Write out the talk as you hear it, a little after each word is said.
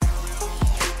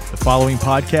following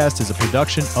podcast is a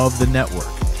production of the network.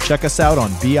 Check us out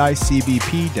on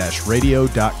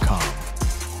bicbp-radio.com.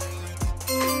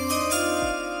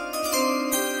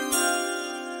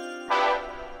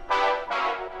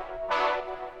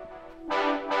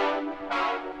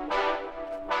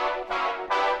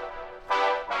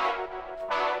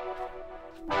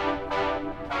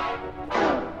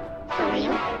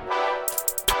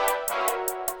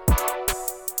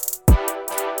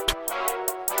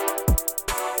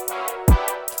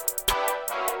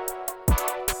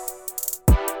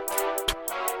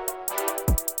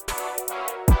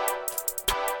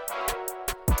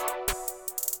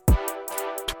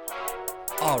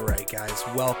 Alright guys,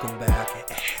 welcome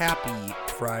back. Happy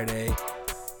Friday.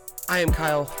 I am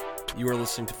Kyle. You are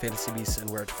listening to Fantasy Beasts and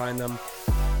Where to Find Them.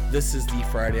 This is the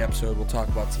Friday episode. We'll talk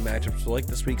about some matchups we like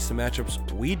this week, some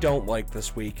matchups we don't like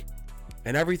this week,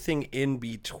 and everything in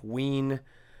between.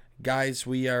 Guys,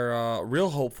 we are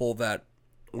real hopeful that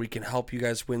we can help you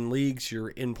guys win leagues. You're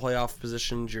in playoff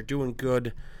positions. You're doing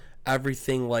good.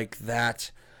 Everything like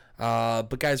that.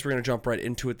 But guys, we're going to jump right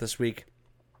into it this week.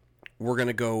 We're going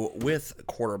to go with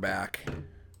quarterback.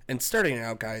 And starting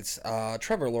out, guys,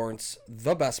 Trevor Lawrence,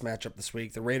 the best matchup this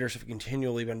week. The Raiders have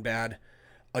continually been bad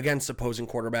against opposing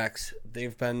quarterbacks.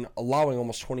 They've been allowing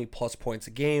almost 20-plus points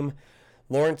a game.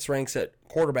 Lawrence ranks at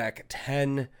quarterback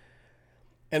 10.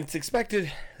 And it's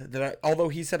expected that although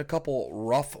he's had a couple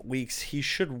rough weeks, he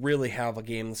should really have a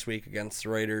game this week against the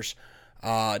Raiders.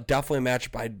 Definitely a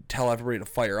matchup I'd tell everybody to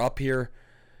fire up here.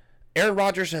 Aaron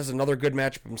Rodgers has another good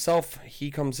matchup himself.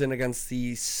 He comes in against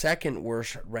the second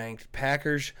worst ranked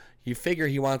Packers. You figure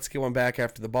he wants to get one back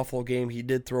after the Buffalo game. He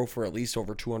did throw for at least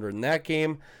over 200 in that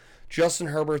game. Justin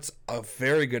Herbert's a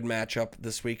very good matchup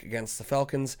this week against the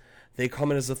Falcons. They come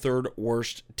in as the third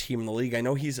worst team in the league. I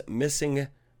know he's missing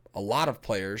a lot of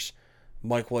players.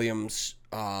 Mike Williams,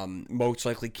 most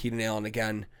likely Keenan Allen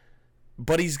again.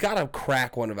 But he's got to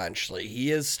crack one eventually.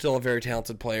 He is still a very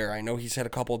talented player. I know he's had a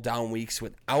couple down weeks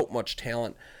without much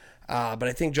talent. But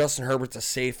I think Justin Herbert's a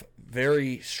safe,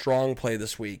 very strong play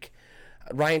this week.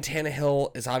 Ryan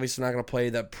Tannehill is obviously not going to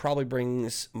play. That probably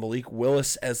brings Malik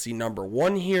Willis as the number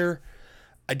one here.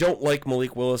 I don't like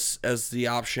Malik Willis as the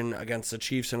option against the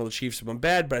Chiefs. I know the Chiefs have been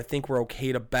bad, but I think we're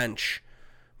okay to bench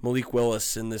Malik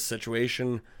Willis in this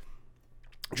situation.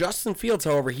 Justin Fields,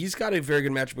 however, he's got a very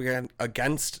good matchup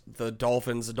against the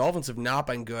Dolphins. The Dolphins have not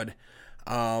been good.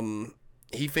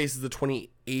 He faces the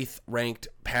 28th ranked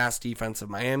pass defense of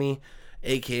Miami,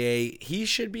 a.k.a. he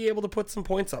should be able to put some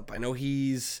points up. I know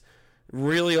he's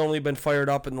really only been fired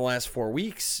up in the last 4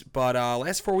 weeks, but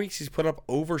last 4 weeks he's put up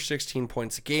over 16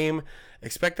 points a game.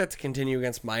 Expect that to continue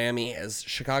against Miami as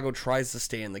Chicago tries to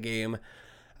stay in the game.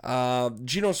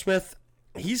 Geno Smith,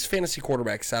 he's fantasy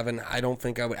quarterback 7. I don't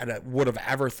think I would have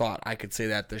ever thought I could say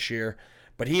that this year.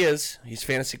 But he is. He's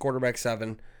fantasy quarterback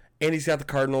 7. And he's got the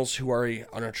Cardinals, who are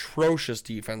an atrocious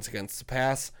defense against the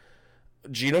pass.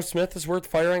 Geno Smith is worth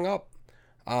firing up.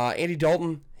 Andy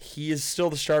Dalton, he is still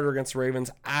the starter against the Ravens.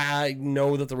 I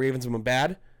know that the Ravens have been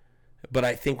bad, but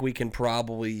I think we can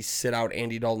probably sit out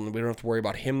Andy Dalton. We don't have to worry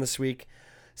about him this week.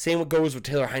 Same goes with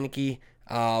Taylor Heineke.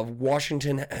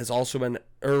 Washington has also been...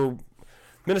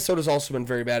 Minnesota's also been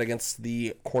very bad against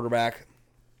the quarterback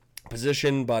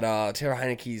position, but Taylor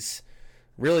Heineke's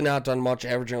really not done much,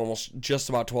 averaging almost just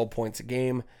about 12 points a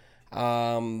game.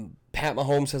 Pat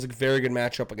Mahomes has a very good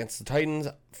matchup against the Titans.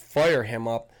 Fire him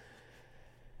up.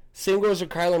 Same goes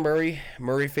with Kyler Murray.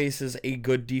 Murray faces a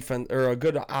good defense or a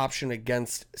good option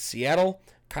against Seattle.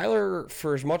 Kyler,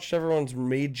 for as much as everyone's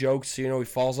made jokes, he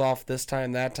falls off this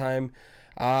time, that time.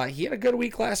 He had a good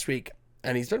week last week.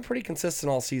 And he's been pretty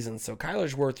consistent all season. So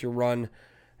Kyler's worth your run.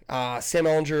 Sam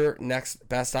Ehlinger, next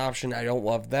best option. I don't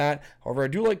love that. However, I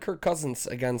do like Kirk Cousins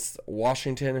against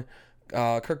Washington.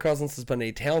 Kirk Cousins has been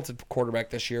a talented quarterback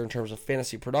this year in terms of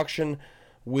fantasy production.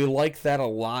 We like that a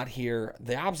lot here.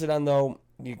 The opposite end, though,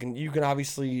 you can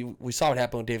obviously, we saw what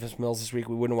happened with Davis Mills this week.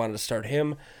 We wouldn't have wanted to start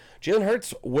him. Jalen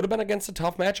Hurts would have been against a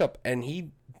tough matchup, and he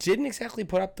didn't exactly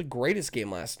put up the greatest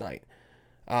game last night.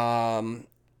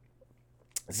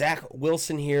 Zach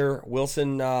Wilson here.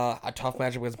 Wilson, a tough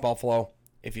matchup against Buffalo.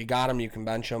 If you got him, you can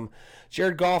bench him.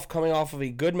 Jared Goff coming off of a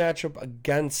good matchup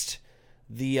against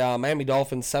the Miami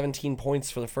Dolphins. 17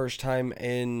 points for the first time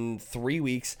in 3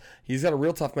 weeks. He's got a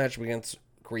real tough matchup against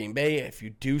Green Bay. If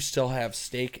you do still have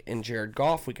stake in Jared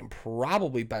Goff, we can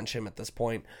probably bench him at this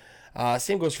point.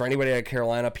 Same goes for anybody at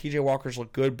Carolina. PJ Walker's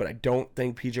look good, but I don't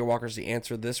think PJ Walker's the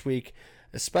answer this week,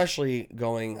 especially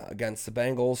going against the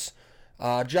Bengals.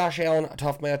 Josh Allen, a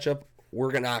tough matchup.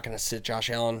 We're not going to sit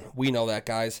Josh Allen. We know that,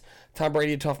 guys. Tom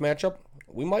Brady, a tough matchup.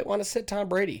 We might want to sit Tom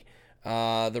Brady.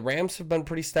 The Rams have been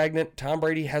pretty stagnant. Tom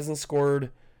Brady hasn't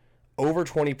scored over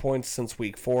 20 points since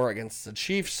week 4 against the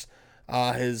Chiefs.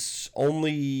 He's gone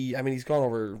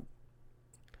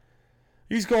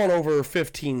over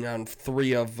 15 on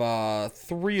three of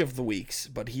the weeks,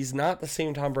 but he's not the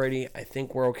same Tom Brady. I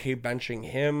think we're okay benching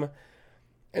him.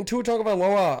 And Tua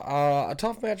Tagovailoa, a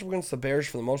tough matchup against the Bears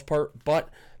for the most part, but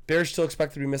Bears still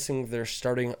expect to be missing their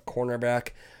starting cornerback.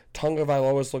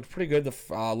 Tagovailoa's looked pretty good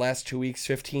the last 2 weeks,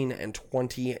 15 and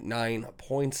 29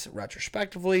 points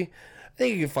retrospectively. I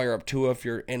think you can fire up Tua if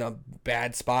you're in a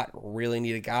bad spot, really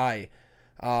need a guy.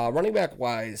 Running back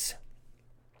wise,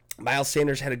 Miles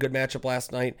Sanders had a good matchup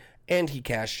last night, and he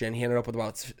cashed in. He ended up with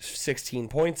about 16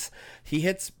 points. He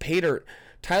hits pay dirt.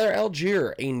 Tyler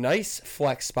Algier, a nice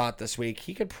flex spot this week.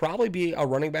 He could probably be a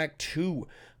running back 2.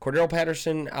 Cordero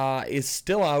Patterson is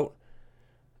still out.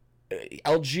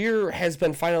 Algier has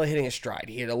been finally hitting his stride.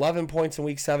 He had 11 points in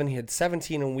week 7. He had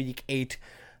 17 in week 8.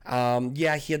 He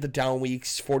had the down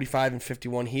weeks, 45 and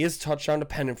 51. He is touchdown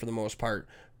dependent for the most part,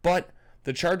 but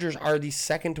the Chargers are the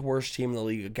second worst team in the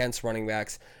league against running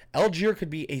backs. Algier could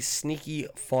be a sneaky,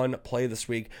 fun play this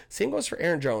week. Same goes for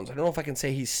Aaron Jones. I don't know if I can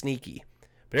say he's sneaky,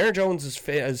 but Aaron Jones is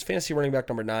fantasy running back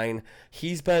number 9.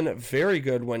 He's been very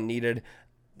good when needed.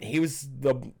 He was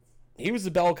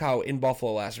the bell cow in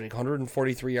Buffalo last week,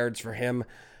 143 yards for him.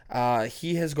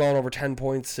 He has gone over 10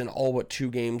 points in all but 2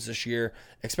 games this year.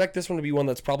 Expect this one to be one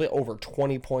that's probably over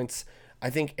 20 points. I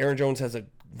think Aaron Jones has a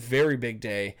very big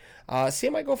day. See, I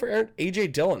might go for A.J.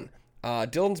 Dillon.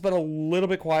 Dillon's been a little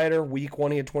bit quieter. Week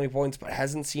 1, he had 20 points, but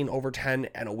hasn't seen over 10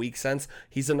 in a week since.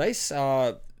 He's a nice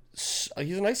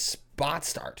spot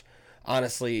start,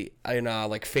 honestly, in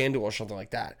like FanDuel or something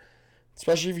like that.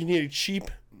 Especially if you need a cheap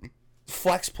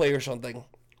flex play or something.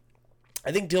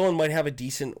 I think Dillon might have a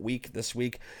decent week this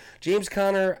week. James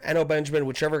Conner, Eno Benjamin,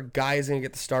 whichever guy is going to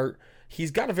get the start, he's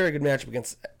got a very good matchup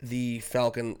against the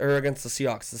against the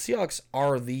Seahawks. The Seahawks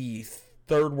are the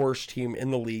 3rd worst team in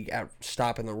the league at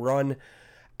stopping the run.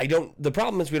 The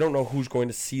problem is we don't know who's going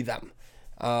to see them.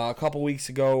 A couple weeks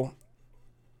ago,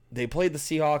 they played the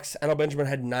Seahawks. Eno Benjamin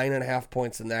had 9.5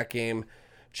 points in that game.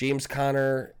 James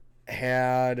Conner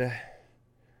had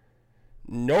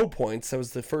no points. That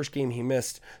was the first game he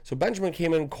missed. So Benjamin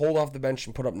came in cold off the bench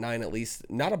and put up 9 at least.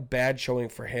 Not a bad showing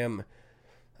for him.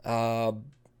 Trying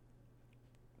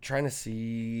to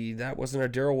see, that wasn't a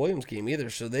Darrell Williams game either,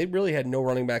 so they really had no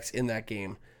running backs in that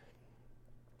game.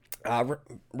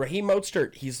 Raheem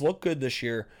Mostert, he's looked good this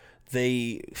year.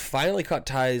 They finally cut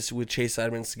ties with Chase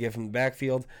Edmonds to give him the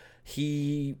backfield.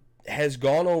 He has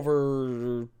gone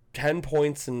over 10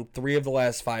 points in 3 of the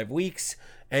last 5 weeks,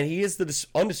 and he is the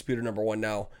undisputed number 1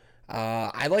 now.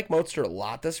 I like Mostert a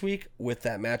lot this week with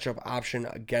that matchup option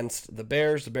against the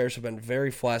Bears. The Bears have been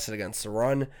very flaccid against the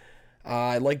run.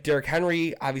 I like Derrick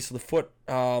Henry. Obviously, the foot,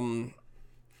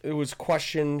 it was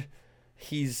questioned.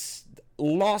 He's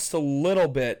lost a little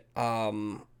bit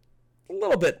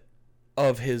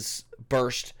of his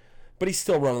burst, but he's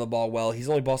still running the ball well. He's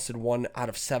only busted 1 out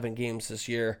of 7 games this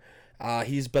year.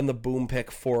 He's been the boom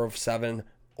pick 4 of 7,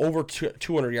 over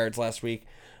 200 yards last week.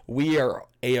 We are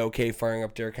A-OK firing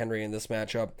up Derrick Henry in this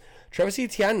matchup. Travis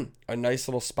Etienne, a nice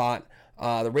little spot.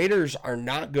 The Raiders are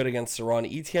not good against the run.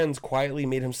 Etienne's quietly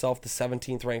made himself the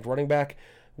 17th ranked running back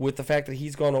with the fact that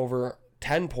he's gone over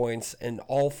 10 points in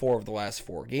all 4 of the last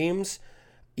 4 games.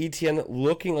 Etienne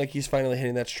looking like he's finally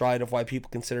hitting that stride of why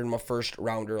people considered him a first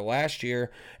rounder last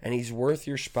year, and he's worth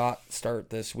your spot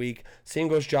start this week. Same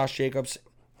goes Josh Jacobs.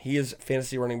 He is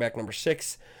fantasy running back number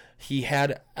 6. He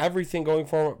had everything going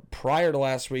for him prior to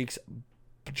last week's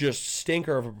just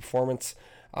stinker of a performance,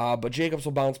 but Jacobs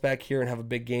will bounce back here and have a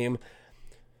big game.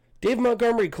 Dave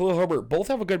Montgomery, Khalil Herbert, both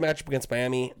have a good matchup against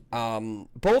Miami.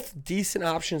 Both decent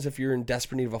options if you're in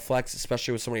desperate need of a flex,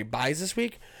 especially with so many buys this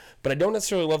week. But I don't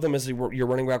necessarily love them as your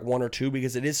running back 1 or 2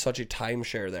 because it is such a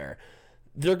timeshare there.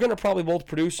 They're going to probably both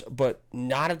produce, but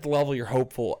not at the level you're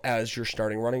hopeful as your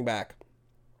starting running back.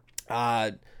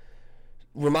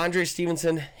 Ramondre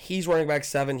Stevenson, he's running back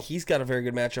 7. He's got a very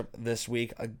good matchup this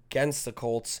week against the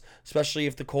Colts, especially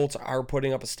if the Colts are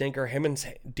putting up a stinker. Him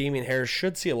and Damian Harris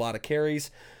should see a lot of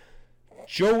carries.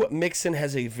 Joe Mixon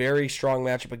has a very strong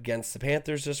matchup against the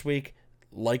Panthers this week.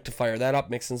 Like to fire that up.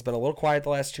 Mixon's been a little quiet the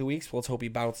last 2 weeks. But let's hope he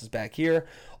bounces back here.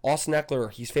 Austin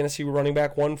Eckler, he's fantasy running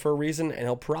back 1 for a reason, and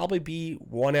he'll probably be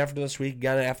 1 after this week,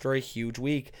 again after a huge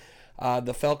week.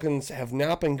 The Falcons have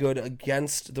not been good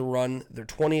against the run. They're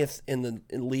 20th in the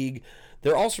league.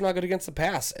 They're also not good against the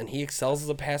pass, and he excels as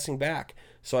a passing back.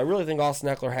 So I really think Austin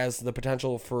Eckler has the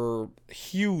potential for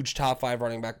huge top 5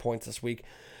 running back points this week.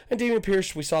 And Dameon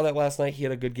Pierce, we saw that last night. He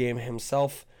had a good game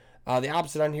himself. The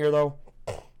opposite on here, though,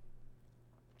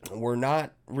 we're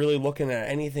not really looking at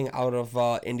anything out of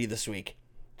Indy this week.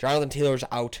 Jonathan Taylor's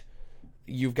out.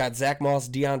 You've got Zach Moss,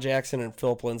 Deion Jackson, and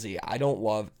Phillip Lindsay. I don't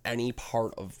love any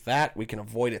part of that. We can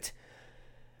avoid it.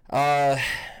 The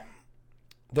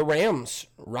Rams.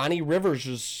 Ronnie Rivers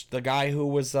is the guy who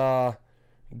was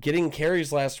getting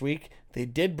carries last week. They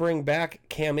did bring back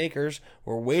Cam Akers.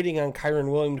 We're waiting on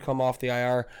Kyron Williams to come off the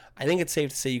IR. I think it's safe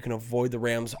to say you can avoid the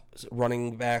Rams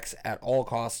running backs at all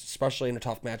costs, especially in a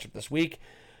tough matchup this week.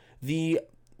 The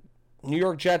New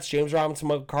York Jets, James Robinson,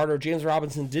 Michael Carter. James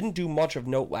Robinson didn't do much of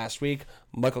note last week.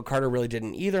 Michael Carter really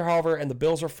didn't either, however, and the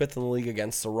Bills are 5th in the league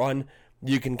against the run.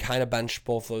 You can kind of bench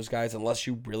both those guys unless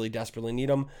you really desperately need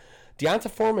them. Deonta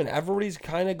Foreman, everybody's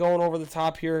kind of going over the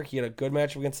top here. He had a good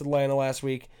match against Atlanta last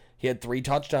week. He had 3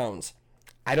 touchdowns.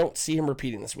 I don't see him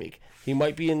repeating this week. He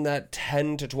might be in that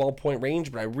 10 to 12 point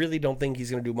range, but I really don't think he's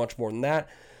going to do much more than that.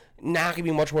 Not going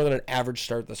to be much more than an average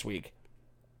start this week.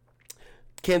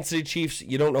 Kansas City Chiefs,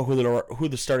 you don't know who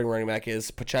the starting running back is,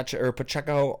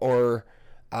 Pacheco or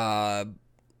Clyde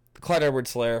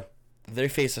Edwards-Helaire. They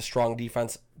face a strong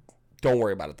defense. Don't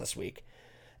worry about it this week.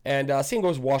 And same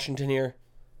goes Washington here.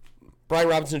 Brian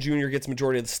Robinson Jr. gets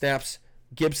majority of the snaps.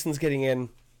 Gibson's getting in.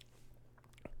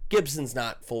 Gibson's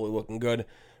not fully looking good.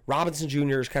 Robinson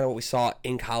Jr. is kind of what we saw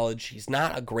in college. He's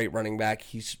not a great running back.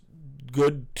 He's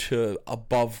good to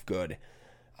above good.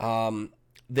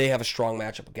 They have a strong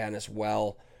matchup again as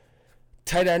well.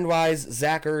 Tight end wise,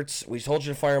 Zach Ertz, we told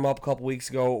you to fire him up a couple weeks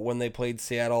ago when they played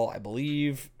Seattle. I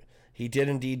believe he did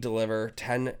indeed deliver.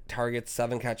 10 targets,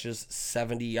 7 catches,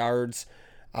 70 yards.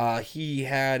 He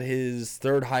had his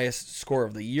 3rd highest score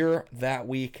of the year that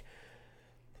week.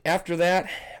 After that,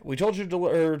 we told you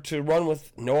to run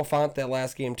with Noah Fant that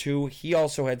last game too. He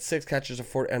also had 6 catches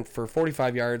for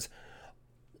 45 yards.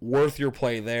 Worth your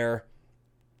play there.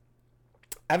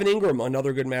 Evan Ingram,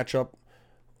 another good matchup.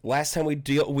 Last time we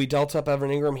dealt up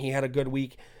Evan Ingram, he had a good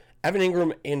week. Evan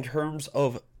Ingram, in terms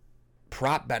of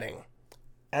prop betting,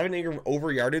 Evan Ingram over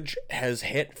yardage has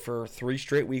hit for 3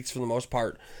 straight weeks for the most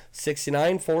part.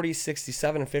 69, 40,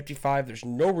 67, and 55. There's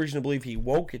no reason to believe he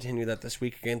won't continue that this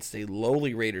week against a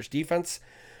lowly Raiders defense.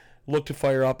 Look to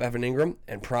fire up Evan Ingram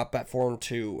and prop bet for him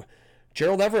too.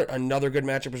 Gerald Everett, another good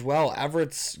matchup as well.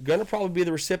 Everett's going to probably be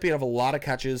the recipient of a lot of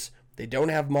catches. They don't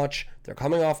have much. They're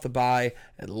coming off the bye.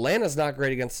 Atlanta's not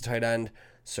great against the tight end,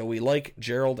 so we like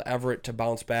Gerald Everett to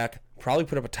bounce back. Probably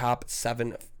put up a top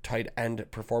 7 tight end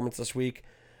performance this week.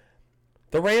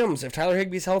 The Rams, if Tyler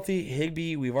Higbee's healthy,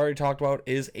 Higbee, we've already talked about,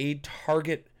 is a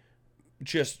target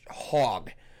just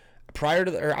hog. Outside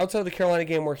of the Carolina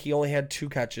game where he only had 2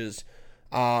 catches,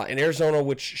 in Arizona,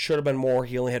 which should have been more,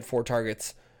 he only had 4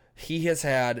 targets. He has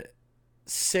had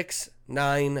 6,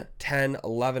 9, 10,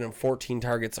 11, and 14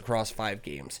 targets across 5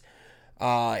 games.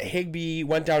 Higbee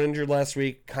went down injured last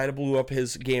week, kind of blew up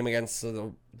his game against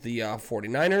the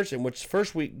 49ers, in which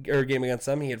first game against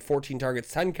them, he had 14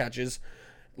 targets, 10 catches.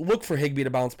 Look for Higbee to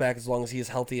bounce back as long as he is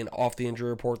healthy and off the injury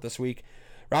report this week.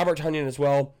 Robert Tonyan as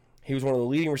well. He was one of the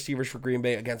leading receivers for Green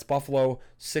Bay against Buffalo.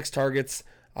 6 targets.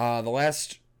 The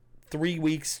last 3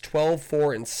 weeks, 12,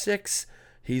 4, and 6.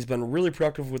 He's been really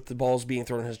productive with the balls being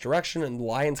thrown in his direction, and the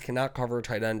Lions cannot cover a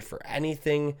tight end for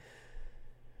anything.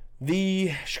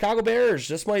 The Chicago Bears,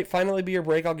 this might finally be a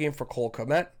breakout game for Cole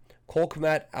Kmet. Cole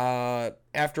Kmet,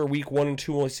 after week 1 and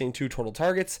 2, only seeing 2 total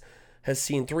targets, has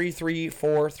seen 3, 3,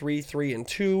 4, 3, 3, and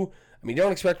 2. I mean,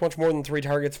 don't expect much more than 3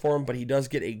 targets for him, but he does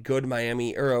get a good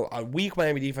a weak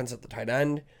Miami defense at the tight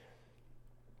end.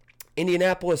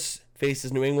 Indianapolis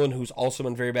faces New England, who's also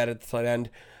been very bad at the tight end.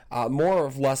 More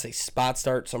or less a spot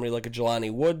start. Somebody like a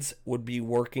Jelani Woods would be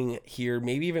working here.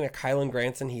 Maybe even a Kylan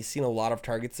Granson. He's seen a lot of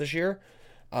targets this year.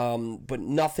 But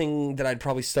nothing that I'd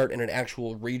probably start in an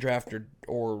actual redraft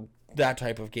or that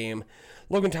type of game.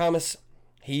 Logan Thomas,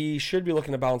 he should be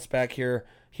looking to bounce back here.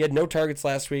 He had no targets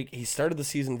last week. He started the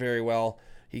season very well.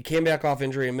 He came back off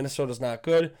injury, and Minnesota's not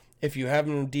good. If you have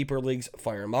him in deeper leagues,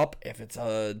 fire him up. If it's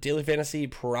a daily fantasy,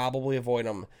 probably avoid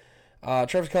him.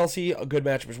 Travis Kelce, a good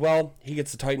matchup as well. He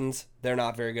gets the Titans. They're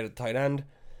not very good at the tight end.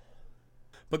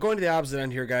 But going to the opposite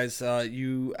end here, guys,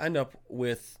 you end up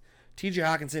with TJ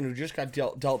Hawkinson, who just got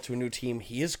dealt to a new team.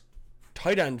 He is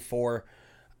tight end 4.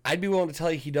 I'd be willing to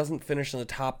tell you he doesn't finish in the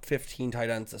top 15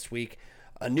 tight ends this week.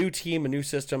 A new team, a new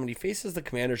system, and he faces the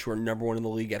Commanders, who are number 1 in the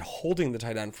league at holding the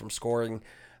tight end from scoring.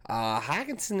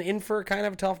 Hawkinson in for kind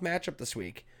of a tough matchup this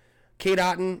week. Cade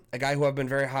Otton, a guy who I've been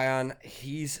very high on,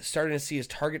 he's starting to see his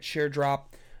target share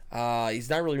drop. He's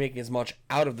not really making as much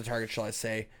out of the target, shall I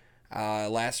say.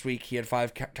 Last week, he had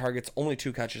 5 targets, only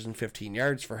 2 catches and 15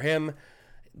 yards for him.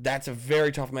 That's a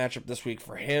very tough matchup this week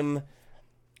for him.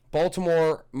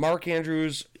 Baltimore, Mark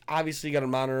Andrews, obviously you got to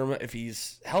monitor him. If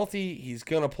he's healthy, he's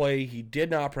going to play. He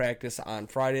did not practice on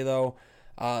Friday, though,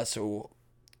 so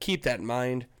keep that in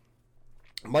mind.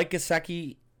 Mike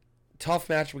Gesicki, tough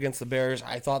matchup against the Bears.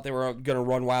 I thought they were going to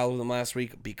run wild with him last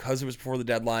week because it was before the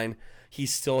deadline.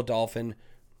 He's still a Dolphin.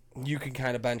 You can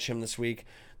kind of bench him this week.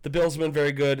 The Bills have been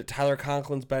very good. Tyler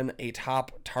Conklin's been a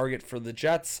top target for the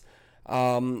Jets.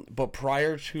 But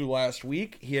prior to last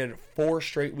week, he had 4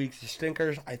 straight weeks of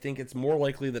stinkers. I think it's more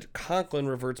likely that Conklin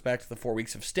reverts back to the 4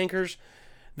 weeks of stinkers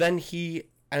than he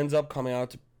ends up coming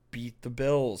out to beat the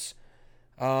Bills.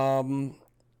 And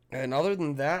other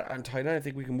than that, on tight end, I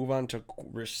think we can move on to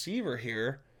receiver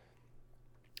here.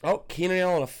 Oh, Keenan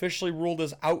Allen officially ruled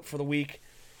as out for the week.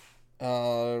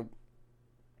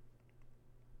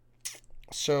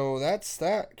 So that's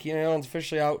that. Keenan Allen's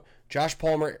officially out. Josh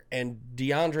Palmer and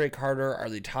DeAndre Carter are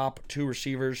the top 2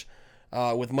 receivers,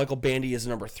 with Michael Bandy as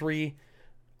number 3.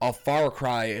 A far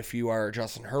cry if you are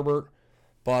Justin Herbert.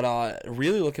 But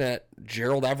really looking at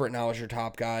Gerald Everett now as your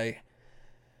top guy.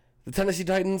 The Tennessee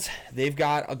Titans, they've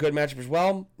got a good matchup as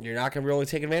well. You're not going to really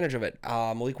take advantage of it.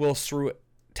 Malik Willis threw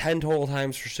 10 total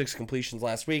times for 6 completions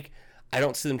last week. I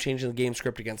don't see them changing the game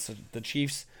script against the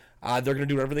Chiefs. They're going to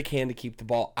do whatever they can to keep the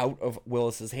ball out of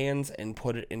Willis's hands and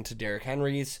put it into Derrick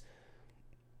Henry's.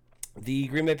 The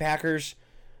Green Bay Packers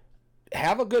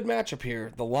have a good matchup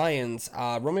here. The Lions,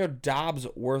 Romeo Doubs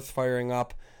worth firing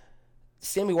up.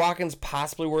 Sammy Watkins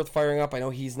possibly worth firing up. I know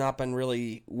he's not been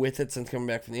really with it since coming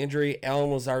back from the injury.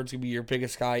 Allen Lazard's going to be your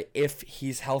biggest guy if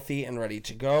he's healthy and ready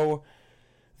to go.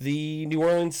 The New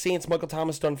Orleans Saints, Michael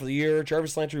Thomas done for the year.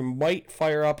 Jarvis Landry might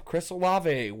fire up. Chris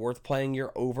Olave, worth playing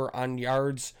your over on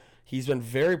yards. He's been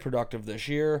very productive this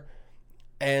year.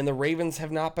 And the Ravens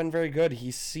have not been very good.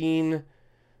 He's seen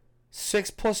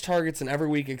 6+ targets in every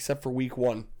week except for week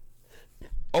 1.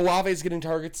 Olave's getting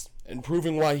targets and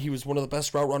proving why he was one of the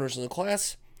best route runners in the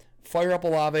class. Fire up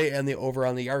Olave and the over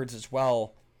on the yards as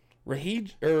well.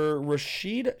 Rashid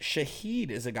Shaheed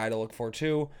is a guy to look for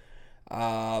too.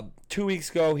 2 weeks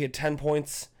ago, he had 10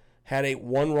 points, had a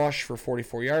 1 rush for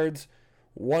 44 yards.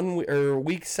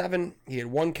 Week 7, he had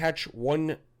 1 catch,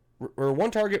 1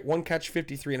 target, 1 catch,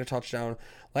 53 and a touchdown.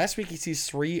 Last week, he sees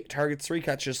 3 targets, 3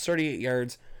 catches, 38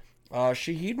 yards.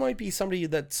 Shaheed might be somebody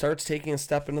that starts taking a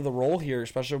step into the role here,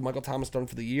 especially with Michael Thomas done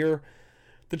for the year.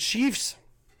 The Chiefs,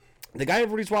 the guy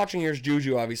everybody's watching here is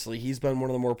Juju, obviously. He's been one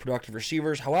of the more productive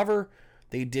receivers. However,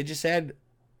 they did just add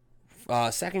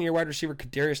second-year wide receiver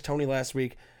Kadarius Toney last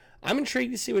week. I'm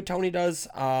intrigued to see what Toney does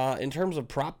in terms of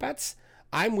prop bets.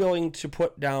 I'm willing to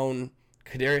put down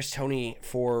Kadarius Toney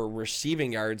for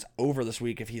receiving yards over this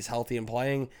week if he's healthy and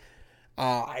playing.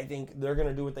 I think they're going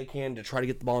to do what they can to try to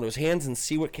get the ball into his hands and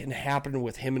see what can happen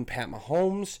with him and Pat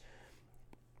Mahomes.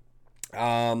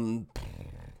 Terry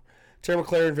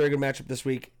McLaurin, very good matchup this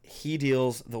week. He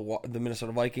deals the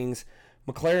Minnesota Vikings.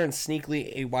 McLaurin,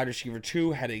 sneakily a wide receiver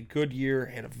 2, had a good year,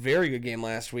 had a very good game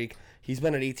last week. He's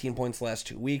been at 18 points the last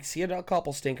 2 weeks. He had a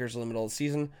couple stinkers in the middle of the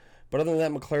season, but other than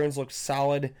that, McLaurin's looked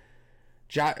solid.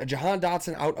 Jahan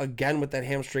Dotson out again with that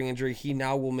hamstring injury. He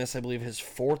now will miss, I believe, his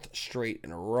 4th straight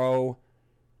in a row.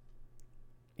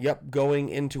 Yep, going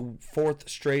into 4th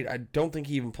straight. I don't think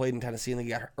he even played in Tennessee, and he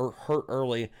got hurt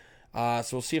early. So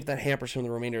we'll see if that hampers him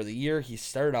the remainder of the year. He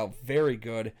started out very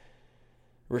good.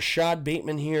 Rashad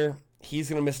Bateman here. He's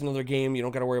going to miss another game. You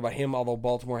don't got to worry about him, although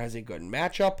Baltimore has a good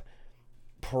matchup.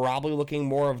 Probably looking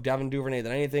more of Devin Duvernay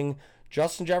than anything.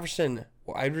 Justin Jefferson,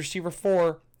 wide receiver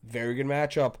 4. Very good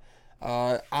matchup.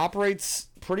 Operates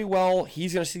pretty well.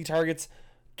 He's going to see targets.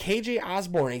 KJ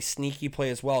Osborne, a sneaky play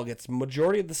as well, gets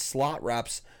majority of the slot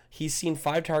reps. He's seen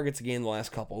 5 targets a game in the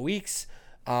last couple of weeks.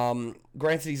 Granted,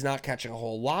 he's not catching a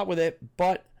whole lot with it,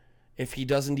 but if he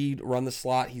does indeed run the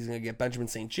slot, he's going to get Benjamin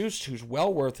St-Juste, who's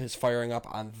well worth his firing up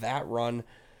on that run.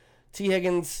 T.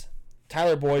 Higgins,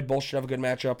 Tyler Boyd, both should have a good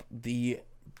matchup. The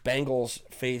Bengals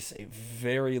face a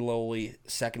very lowly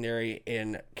secondary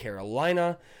in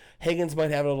Carolina. Higgins might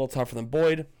have it a little tougher than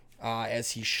Boyd,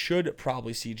 as he should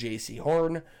probably see J.C.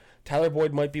 Horn. Tyler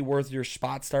Boyd might be worth your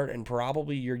spot start and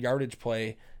probably your yardage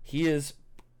play. He is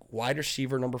wide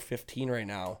receiver number 15 right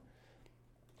now.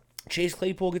 Chase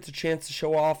Claypool gets a chance to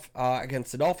show off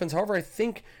against the Dolphins. However, I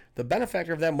think the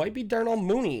benefactor of that might be Darnell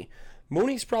Mooney.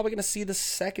 Mooney's probably going to see the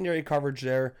secondary coverage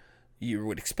there. You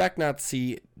would expect not to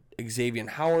see Xavier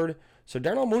Howard. So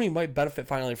Darnell Mooney might benefit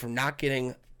finally from not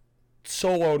getting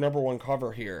solo number 1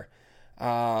 cover here.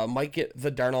 Might get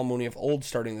the Darnell Mooney of old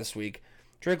starting this week.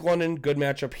 Drake London, good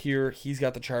matchup here. He's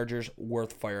got the Chargers,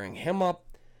 worth firing him up.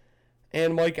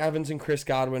 And Mike Evans and Chris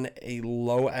Godwin, a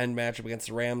low-end matchup against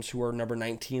the Rams, who are number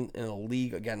 19 in the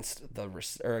league against the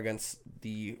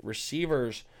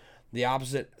receivers. The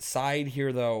opposite side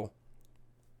here, though,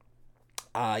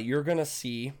 you're going to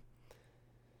see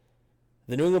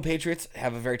the New England Patriots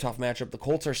have a very tough matchup. The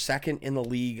Colts are second in the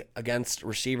league against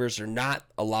receivers. They're not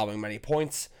allowing many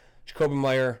points. Jacoby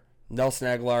Meyer, Nelson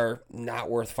Aguilar, not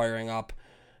worth firing up.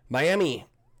 Miami,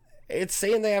 it's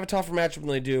saying they have a tougher matchup than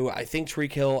they do. I think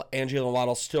Tyreek Hill and Jalen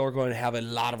Waddle still are going to have a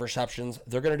lot of receptions.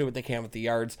 They're going to do what they can with the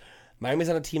yards. Miami's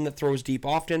on a team that throws deep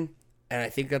often, and I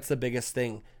think that's the biggest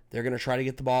thing. They're going to try to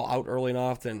get the ball out early and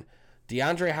often.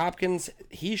 DeAndre Hopkins,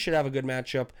 he should have a good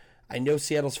matchup. I know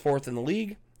Seattle's fourth in the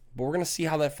league, but we're going to see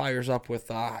how that fires up with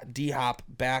D-Hop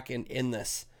back in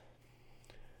this.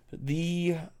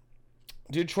 The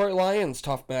Detroit Lions,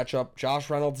 tough matchup. Josh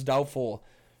Reynolds, doubtful.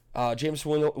 James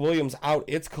Williams out.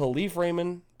 It's Khalif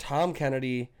Raymond, Tom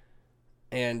Kennedy,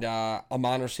 and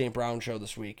Amon St. Brown show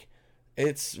this week.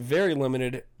 It's very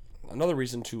limited. Another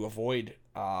reason to avoid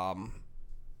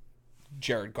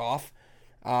Jared Goff.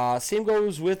 Same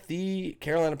goes with the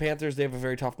Carolina Panthers. They have a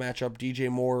very tough matchup. DJ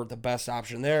Moore, the best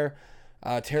option there.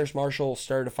 Terrace Marshall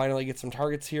started to finally get some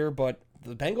targets here, but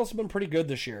the Bengals have been pretty good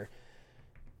this year.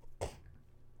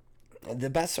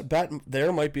 The best bet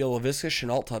there might be a Laviska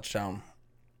Shenault touchdown.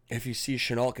 If you see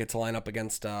Shenault get to line up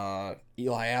against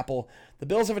Eli Apple. The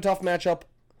Bills have a tough matchup.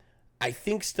 I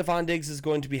think Stephon Diggs is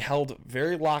going to be held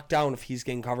very locked down if he's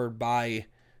getting covered by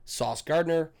Sauce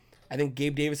Gardner. I think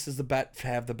Gabe Davis is the bet to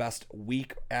have the best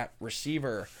week at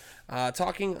receiver.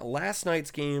 Talking last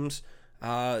night's games,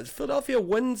 Philadelphia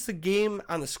wins the game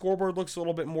on the scoreboard. Looks a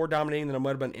little bit more dominating than it might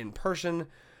have been in person.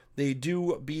 They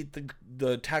do beat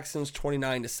the Texans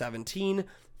 29-17.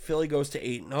 Philly goes to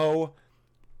 8-0.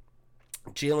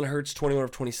 Jalen Hurts, 21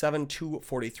 of 27,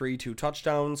 243, 2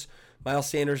 touchdowns. Miles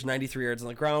Sanders, 93 yards on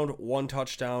the ground, 1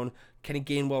 touchdown. Kenny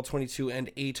Gainwell, 22 and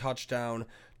a touchdown.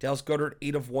 Dallas Goedert,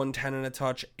 8 of 110 and a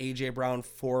touch. A.J. Brown,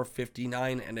 4 of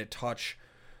 59 and a touch.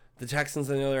 The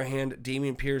Texans, on the other hand,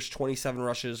 Dameon Pierce, 27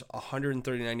 rushes,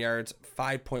 139 yards,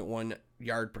 5.1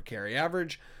 yard per carry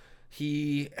average.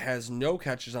 He has no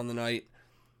catches on the night.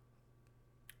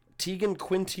 Tegan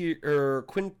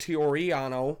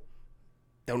Quintoriano,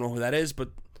 don't know who that is, but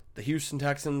the Houston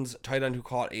Texans tight end who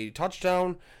caught a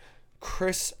touchdown.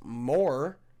 Chris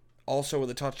Moore, also with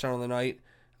a touchdown on the night.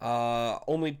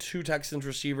 Only 2 Texans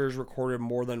receivers recorded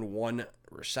more than 1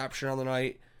 reception on the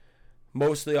night.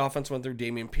 Most of the offense went through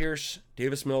Dameon Pierce.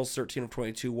 Davis Mills, 13 of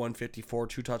 22, 154,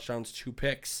 2 touchdowns, 2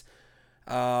 picks.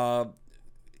 Guys,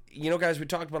 we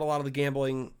talked about a lot of the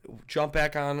gambling. Jump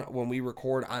back on when we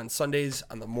record on Sundays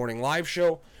on the morning live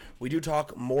show. We do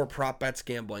talk more prop bets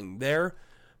gambling there.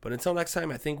 But until next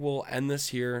time, I think we'll end this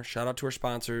here. Shout out to our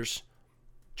sponsors,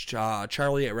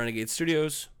 Charlie at Renegade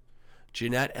Studios,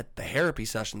 Jeanette at the Therapy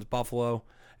Sessions Buffalo,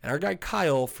 and our guy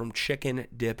Kyle from Chicken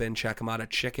Dippin'. Check him out at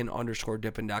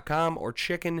chicken_dippin.com or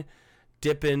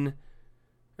chicken_dippin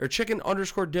on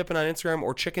Instagram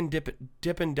or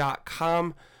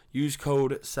chickendippin.com. Use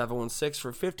code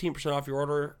 716 for 15% off your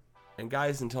order. And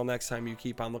guys, until next time, you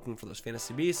keep on looking for those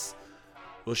fantasy beasts.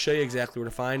 We'll show you exactly where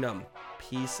to find them.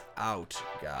 Peace out,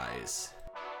 guys.